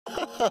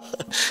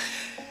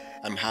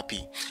I'm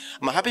happy.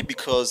 I'm happy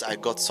because I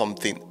got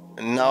something.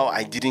 Now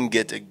I didn't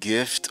get a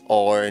gift,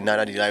 or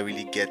neither did I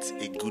really get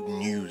a good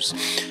news.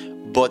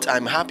 But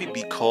I'm happy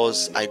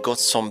because I got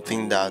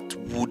something that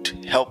would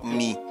help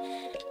me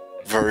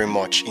very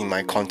much in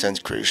my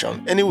content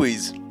creation.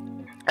 Anyways,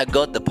 I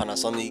got the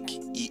Panasonic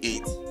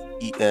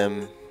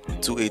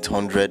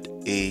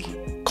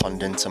EM-2800A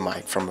condenser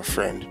mic from a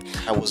friend.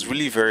 I was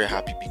really very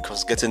happy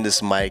because getting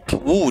this mic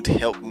would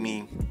help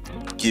me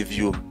give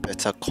you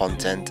better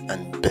content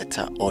and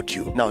better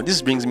audio. Now,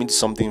 this brings me to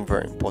something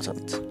very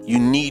important. You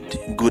need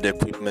good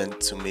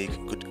equipment to make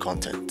good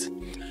content.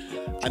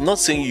 I'm not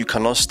saying you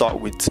cannot start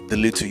with the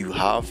little you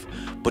have,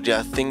 but there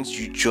are things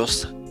you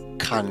just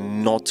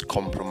cannot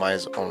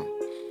compromise on.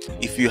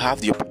 If you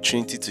have the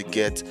opportunity to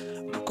get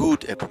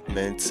good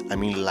equipment, I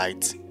mean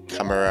light,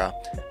 camera,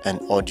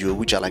 and audio,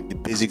 which are like the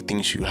basic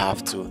things you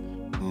have to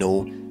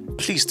know,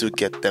 please do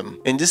get them.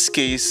 In this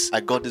case,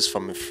 I got this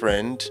from a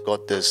friend,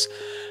 got this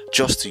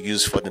just to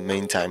use for the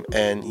meantime,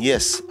 and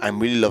yes, I'm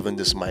really loving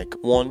this mic.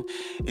 One,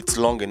 it's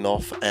long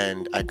enough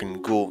and I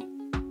can go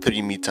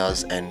 3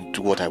 meters and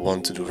do what I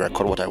want to do,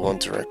 record what I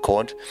want to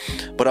record.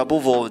 But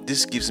above all,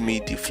 this gives me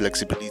the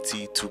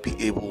flexibility to be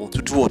able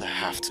to do what I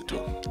have to do.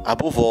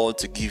 Above all,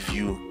 to give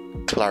you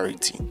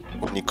clarity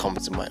when it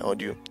comes to my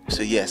audio.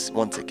 So yes,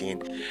 once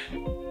again,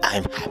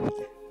 I'm happy.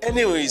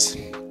 Anyways,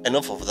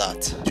 enough of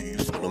that. Do you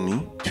follow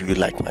me? Do you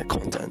like my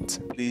content?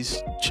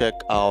 Please check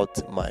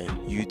out my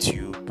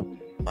YouTube,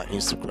 my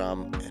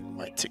Instagram, and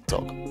my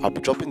TikTok. I'll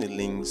be dropping the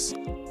links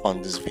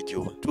on this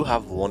video. Do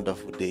have a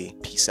wonderful day.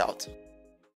 Peace out.